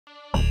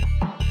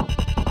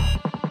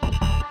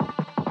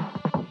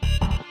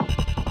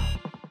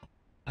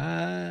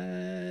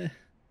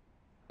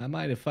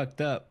might have fucked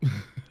up.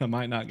 I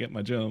might not get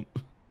my jump.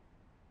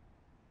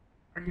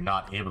 Are you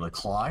not able to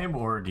climb,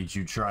 or did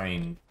you try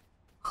and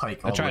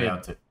hike all the way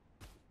out to...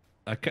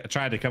 I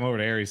tried to come over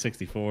to Area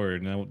 64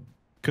 and I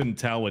couldn't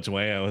tell which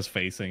way I was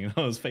facing.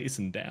 I was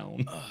facing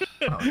down. Oh,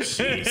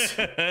 jeez.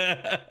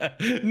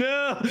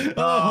 No!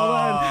 Oh, hold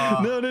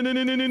on. No.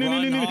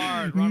 Run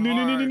hard, run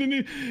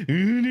hard.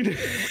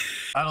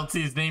 I don't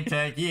see his name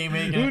tag. He ain't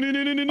making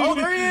it. Oh,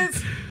 there he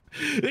is!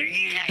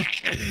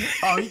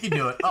 Oh, he can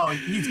do it. Oh,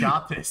 he's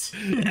got this.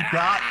 He's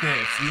got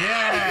this.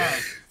 Yeah!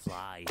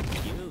 Fly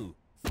you.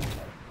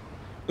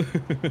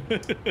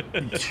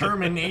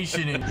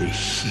 Determination and The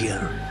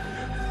sheer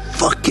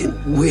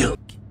fucking will.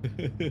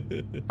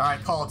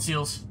 Alright, call it,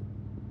 SEALs.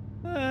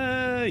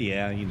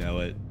 Yeah, you know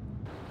it.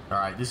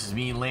 Alright, this is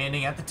me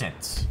landing at the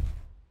tents.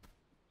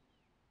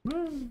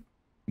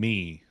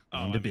 Me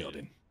on the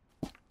building.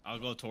 I'll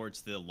go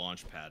towards the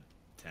launch pad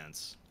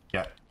tents.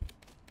 Yeah.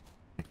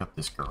 Pick up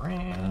this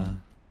Garand.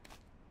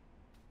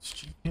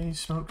 It's GK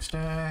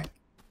smokestack.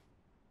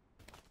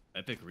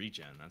 Epic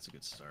regen, that's a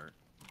good start.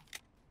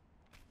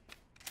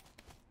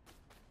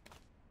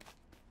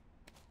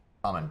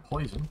 Common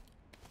poison.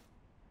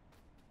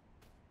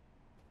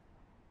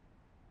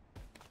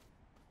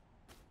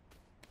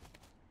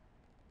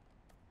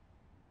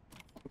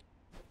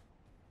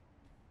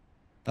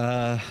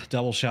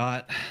 Double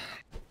shot.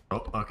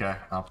 Oh, okay.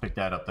 I'll pick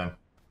that up then.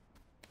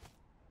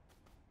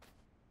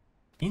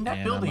 In that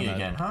And building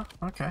again, huh?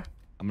 Okay.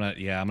 I'm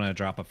gonna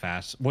drop a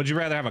fast. Would you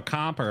rather have a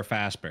comp or a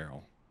fast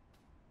barrel?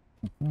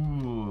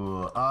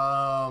 Ooh,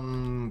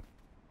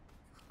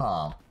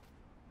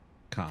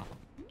 comp.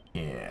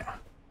 Yeah.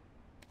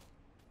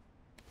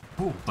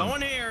 Ooh,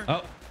 Someone here.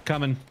 Oh,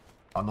 coming.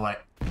 on the way.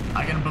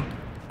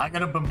 I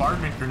got a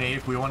bombardment grenade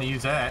if we want to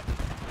use that.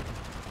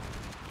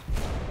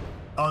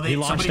 Oh, He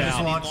launched somebody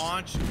out.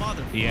 just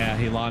launched. Yeah,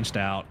 he launched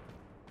out.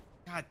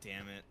 God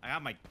damn it. I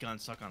got my gun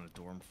stuck on a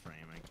dorm frame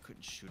and I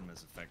couldn't shoot him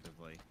as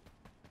effectively.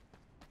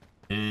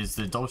 Is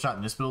the double shot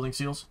in this building,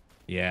 SEALs?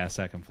 Yeah,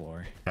 second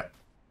floor. Okay.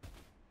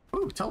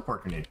 Ooh,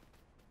 teleport grenade.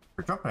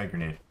 Or drop bag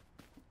grenade.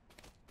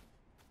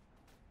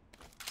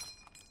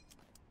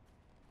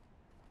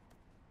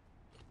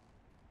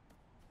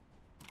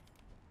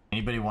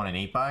 Anybody want an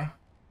 8x?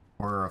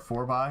 Or a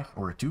 4x?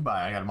 Or a 2x?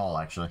 I got them all,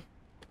 actually.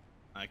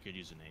 I could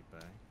use an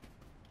 8x.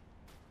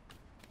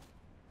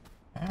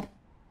 Okay.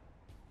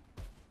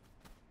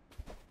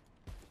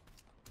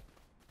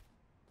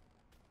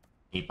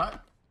 Eight by.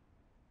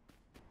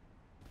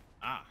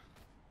 Ah.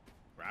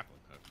 Grappling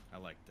hook. I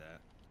like that.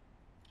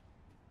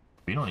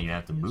 We don't even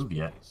have to move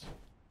yet.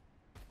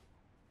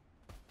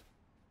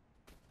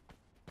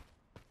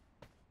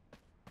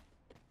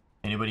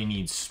 Anybody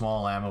needs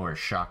small ammo or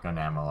shotgun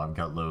ammo? I've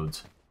got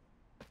loads.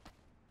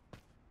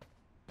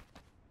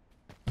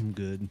 I'm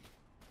good.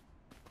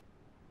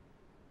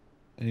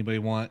 Anybody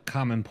want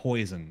common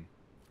poison?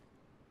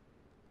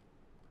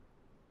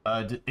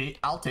 I'll take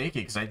it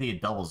because I think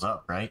it doubles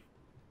up, right?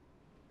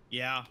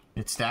 Yeah.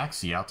 It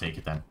stacks? Yeah, I'll take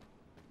it then.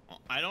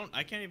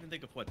 I can't even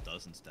think of what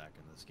doesn't stack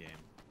in this game.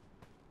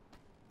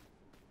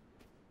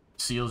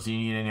 SEALs, do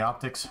you need any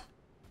optics?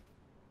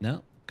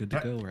 No, good to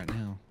go right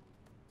now.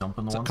 Dump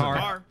in the It's a ones car. I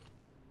got. Car.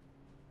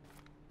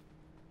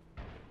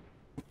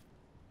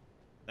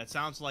 That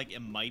sounds like it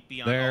might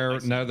be on.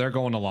 They're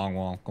going a long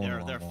wall.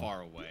 They're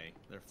far away.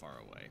 They're far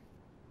away.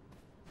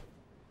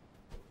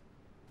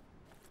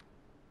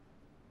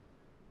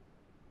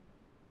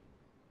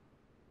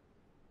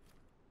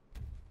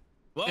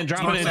 Whoa, And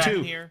drop it in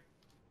two. Here.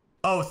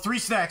 Oh, 3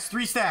 stacks.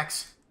 3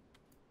 stacks.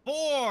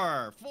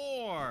 4,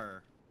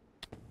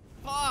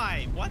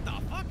 5. What the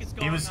fuck is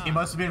going on? He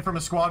must have been from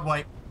a squad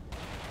wipe.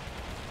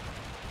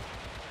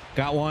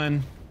 Got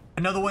one.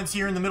 Another one's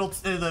here in the middle,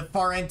 the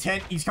far end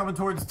tent. He's coming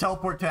towards the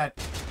teleport pad.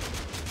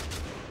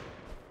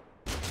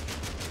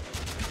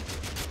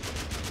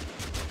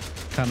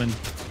 Coming.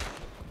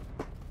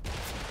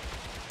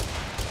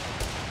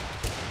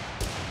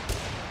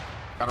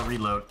 Gotta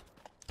reload.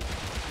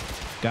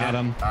 Got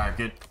him. Alright,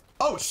 good.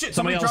 Oh shit!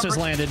 Somebody else dropped has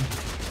landed. I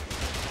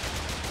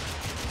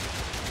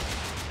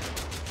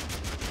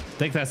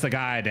think that's the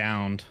guy I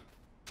downed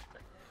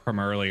from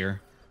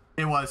earlier.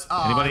 It was.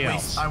 Oh, Anybody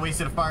else? I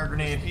wasted a fire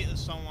grenade.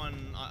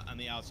 Someone on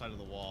the outside of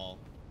the wall.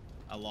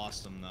 I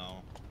lost him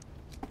though.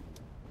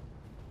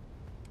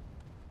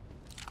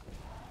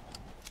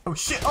 Oh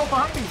shit! Oh,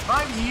 behind me!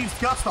 Behind me! He used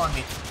gust on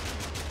me.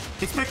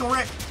 It's Pickle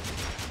Rick.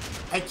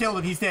 I killed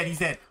him. He's dead. He's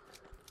dead.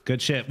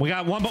 Good shit. We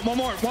got one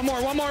more.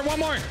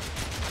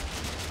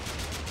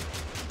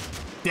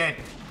 Dead.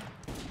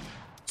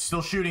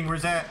 Still shooting.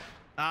 Where's that?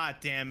 Ah,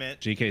 damn it.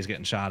 GK's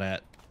getting shot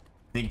at.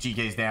 I think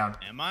GK's down.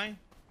 Am I?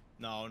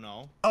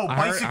 No. Oh,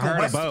 bicycle. I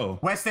heard a bow.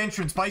 West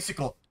entrance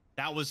bicycle.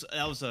 That was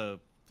a.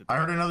 I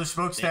heard another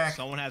smokestack.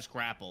 Someone has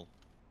grapple.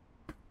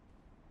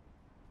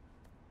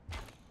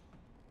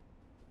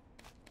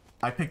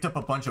 I picked up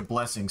a bunch of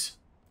blessings.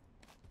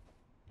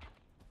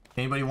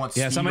 Anybody wants?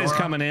 Yeah, speed somebody's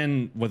aura? coming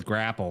in with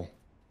grapple.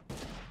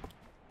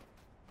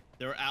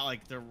 They're out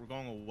they're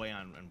going away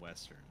on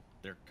Western.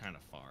 They're kind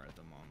of far at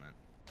the moment.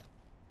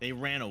 They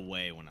ran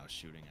away when I was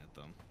shooting at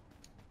them.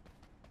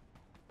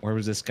 Where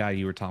was this guy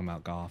you were talking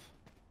about, Goff?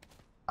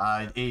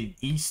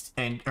 East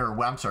and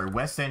well, I'm sorry,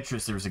 west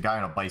entrance. There was a guy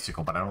on a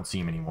bicycle, but I don't see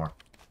him anymore.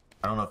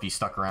 I don't know if he's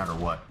stuck around or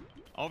what.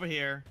 Over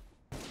here.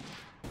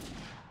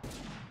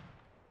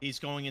 He's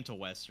going into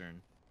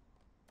Western.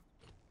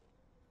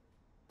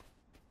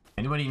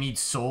 Anybody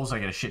needs souls? I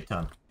got a shit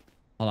ton.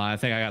 Hold on, I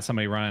think I got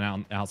somebody running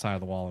out outside of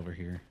the wall over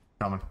here.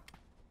 Coming.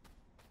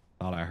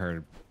 Thought I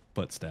heard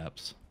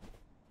footsteps.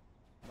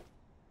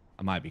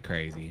 I might be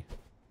crazy.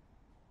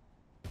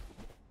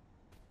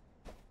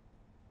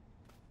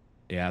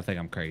 Yeah, I think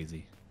I'm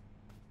crazy.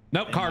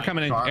 Nope, car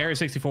coming in. Area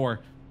 64,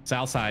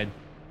 south side.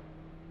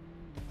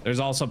 There's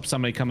also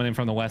somebody coming in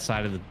from the west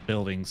side of the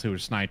buildings who are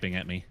sniping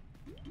at me.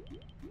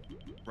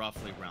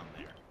 Roughly around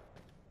there.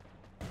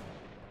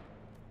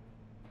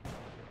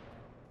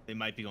 They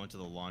might be going to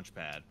the launch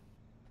pad.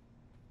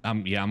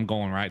 Yeah, I'm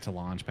going right to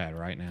launch pad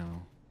right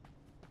now.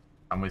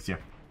 I'm with you.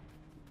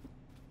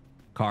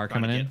 Car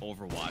coming in.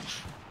 Overwatch.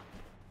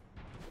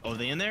 Oh, are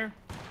they in there?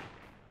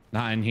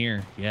 Not in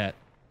here yet.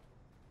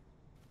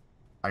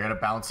 I got a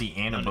bouncy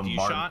and a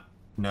bombard. Shot?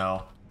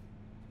 No.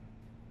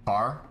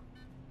 Car?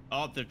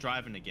 Oh, they're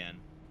driving again.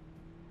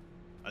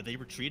 Are they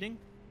retreating?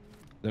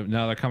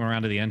 No, they're coming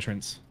around to the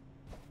entrance.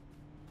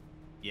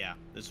 Yeah,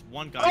 there's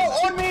one guy.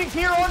 Oh, on me!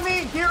 Here on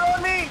me! Here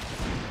on me!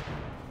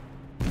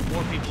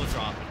 4 people are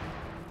dropping.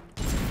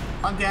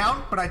 I'm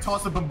down, but I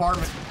tossed the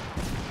bombardment.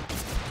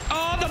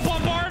 Oh, the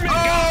bombardment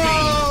got me!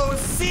 Oh,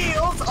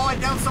 seals! Oh, I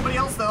downed somebody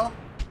else, though.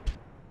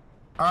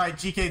 Alright,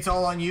 GK, it's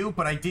all on you,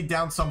 but I did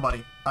down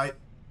somebody.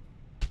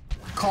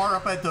 Car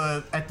up at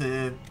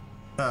the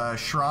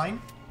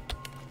shrine.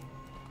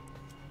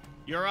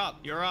 You're up,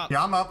 you're up.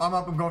 Yeah, I'm up,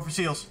 I'm going for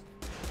seals.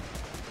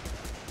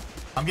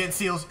 I'm getting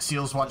seals.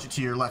 Seals, watch it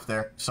to your left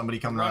there. Somebody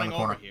coming around the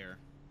corner. Over here.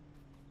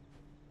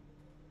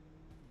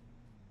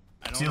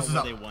 I don't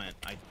know where they went.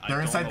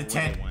 They're inside the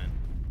tent.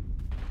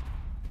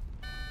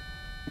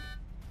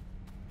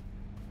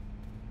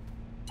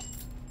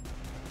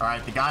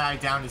 Alright, the guy I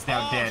downed is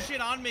now dead. Oh shit,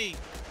 on me!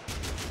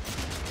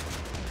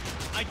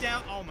 I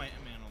down. Oh man,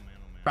 oh man, oh man.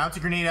 Bounce a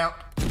grenade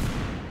out.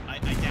 I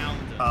downed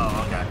him.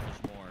 Oh, okay.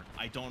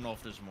 I don't know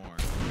if there's more.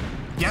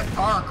 Yep,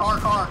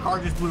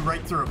 car just blew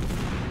right through.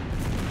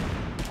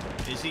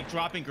 Is he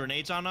dropping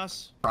grenades on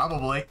us?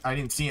 Probably. I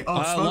didn't see it. Oh,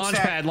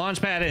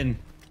 launch pad in.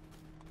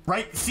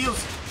 Right,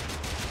 seals.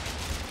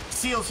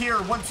 Seals here,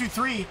 1, 2,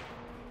 3.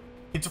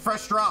 It's a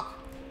fresh drop.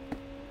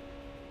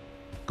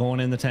 Going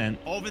in the tent.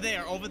 Over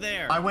there, over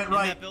there. I went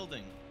right. In that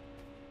building.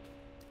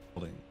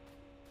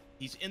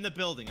 He's in the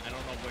building. I don't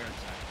know where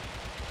exactly.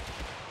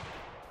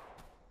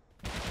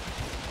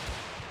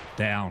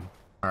 Down.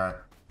 All right.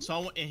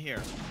 Someone in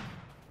here.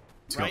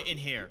 Right in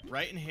here.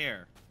 Right in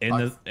here. In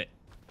the.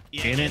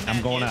 Yeah, in it.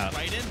 I'm going up.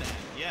 Right in that.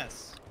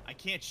 Yes. I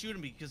can't shoot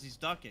him because he's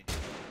ducking.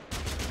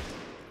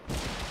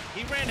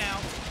 He ran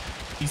out.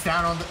 He's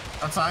down on the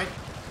outside.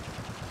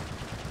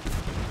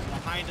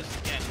 Behind us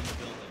again in the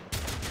building.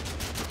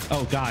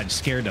 Oh God,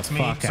 scared the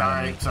fuck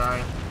out of me.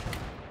 Sorry.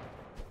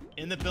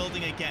 In the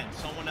building again.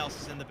 Someone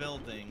else is in the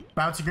building.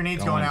 Bouncy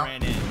grenades going out.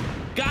 Ran in.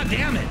 God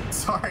damn it.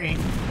 Sorry.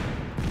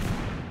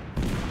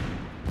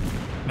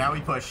 Now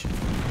we push.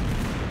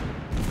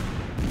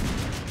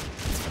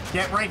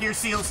 Get right here,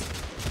 seals.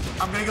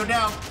 I'm gonna go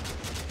down.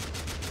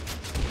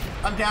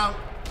 I'm down.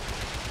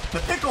 The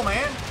pickle,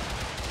 man.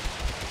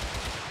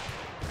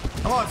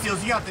 Come on,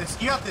 seals. You got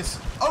this. You got this.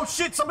 Oh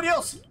shit, somebody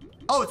else.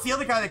 Oh, it's the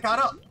other guy that got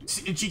up.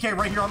 GK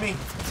right here on me.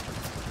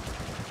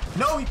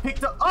 No, he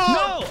picked up.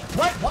 Oh, no.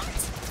 What?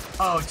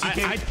 Oh,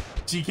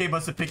 GK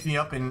must have picked me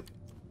up and.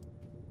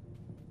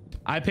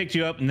 I picked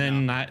you up and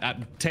then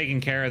I'm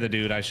taking care of the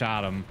dude. I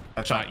shot him.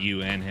 I shot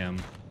you and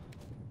him.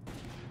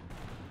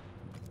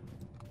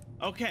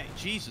 Okay,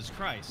 Jesus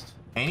Christ.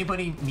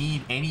 Anybody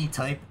need any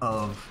type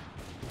of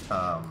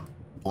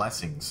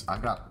blessings?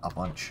 I've got a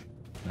bunch.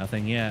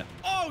 Nothing yet.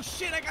 Oh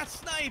shit, I got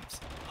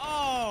sniped.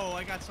 Oh,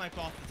 I got sniped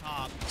off the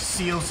top.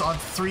 Seals on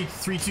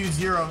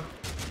 3-2-0.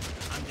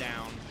 I'm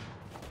down.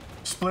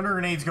 Splinter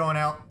grenades going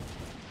out.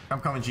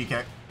 I'm coming,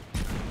 GK.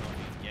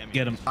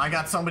 Get him. I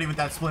got somebody with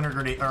that splinter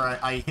grenade. Or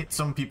I hit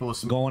some people with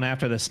some. Going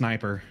after the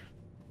sniper.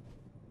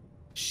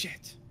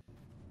 Shit.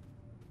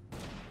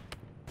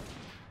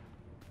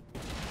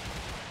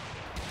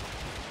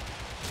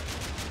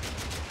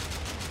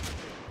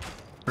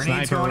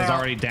 Sniper was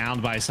already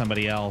downed by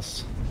somebody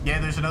else.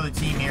 Yeah, there's another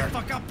team here. Get the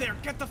fuck up there.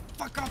 Get the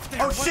fuck up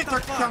there. Oh shit,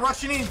 they're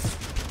rushing in.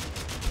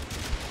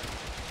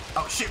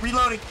 Oh shit,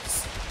 reloading.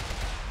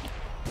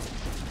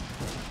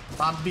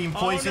 I'm being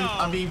poisoned. Oh,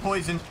 no. I'm being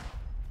poisoned.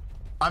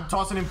 I'm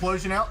tossing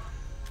implosion out.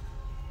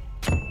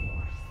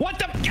 What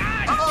the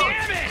God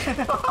damn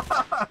it!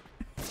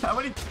 How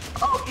many?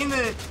 Oh,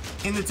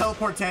 in the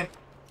teleport tent.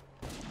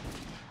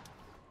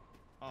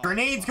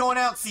 Grenades going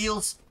out,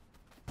 seals.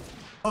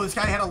 Oh, this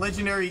guy had a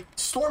legendary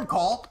storm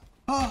call.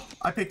 Oh,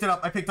 I picked it up.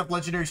 I picked up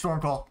legendary storm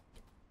call.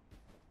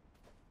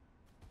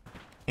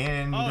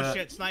 And oh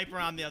shit, sniper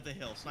on the other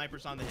hill.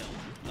 Sniper's on the hill.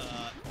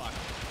 Fuck.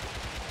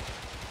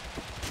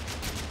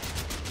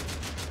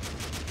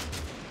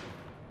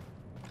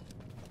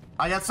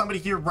 I got somebody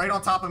here right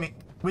on top of me.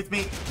 With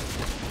me.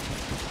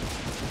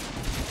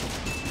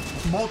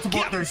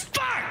 Multiple. Yeah, there's.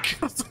 Fuck!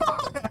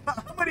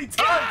 How many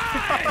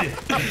times?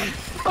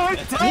 I'm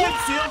dead,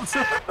 Seals.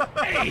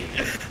 Hey!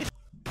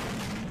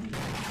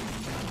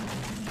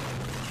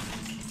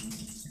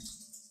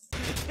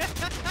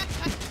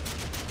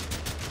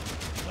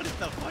 What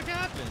the fuck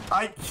happened?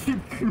 I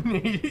keep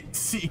grenading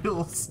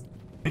Seals.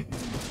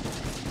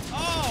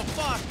 Oh,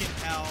 fucking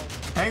hell.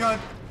 Hang on.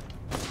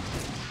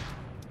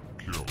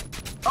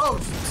 Oh,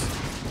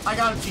 I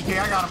got him, GK.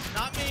 I got him.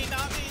 Not me,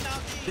 not me,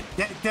 not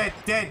me.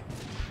 Dead.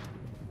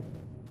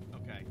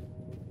 Okay.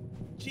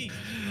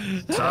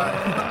 Jesus. Sorry.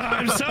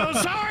 I'm so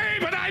sorry,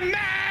 but I'm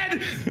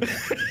mad!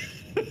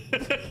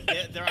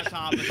 They're on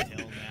top of the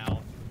hill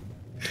now.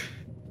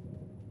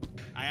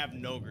 I have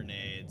no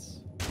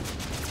grenades.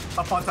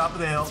 Up on top of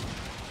the hill.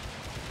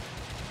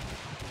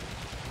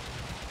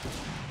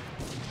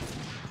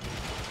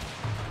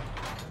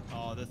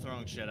 Oh, they're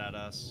throwing shit at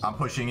us. I'm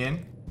pushing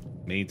in.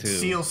 Me too.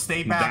 Seals,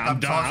 stay back. I'm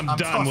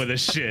done with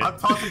this shit. I'm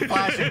tossing,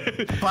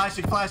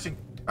 flashing. Flashing.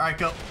 All right,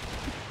 go.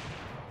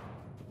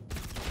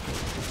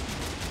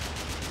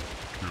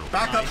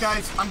 Back up,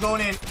 guys. I'm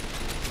going in.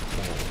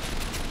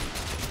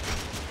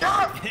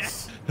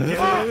 Yes!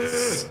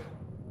 Yes!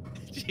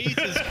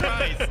 Jesus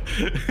Christ.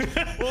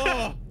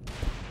 Whoa.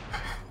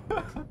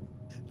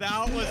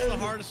 That was the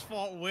hardest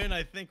fought win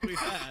I think we've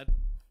had.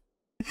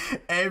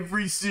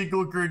 Every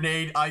single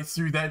grenade I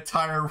threw that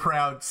entire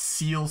round,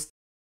 Seals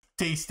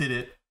tasted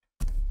it.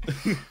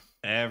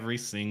 Every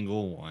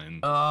single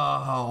one.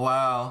 Oh,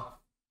 wow.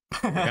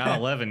 Got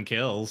 11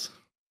 kills.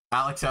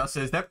 Alex House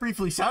says, that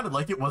briefly sounded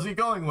like it wasn't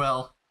going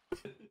well.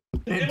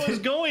 It was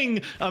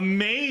going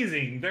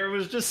amazing. There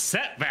was just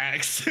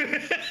setbacks.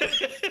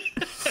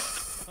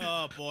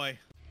 Oh, boy.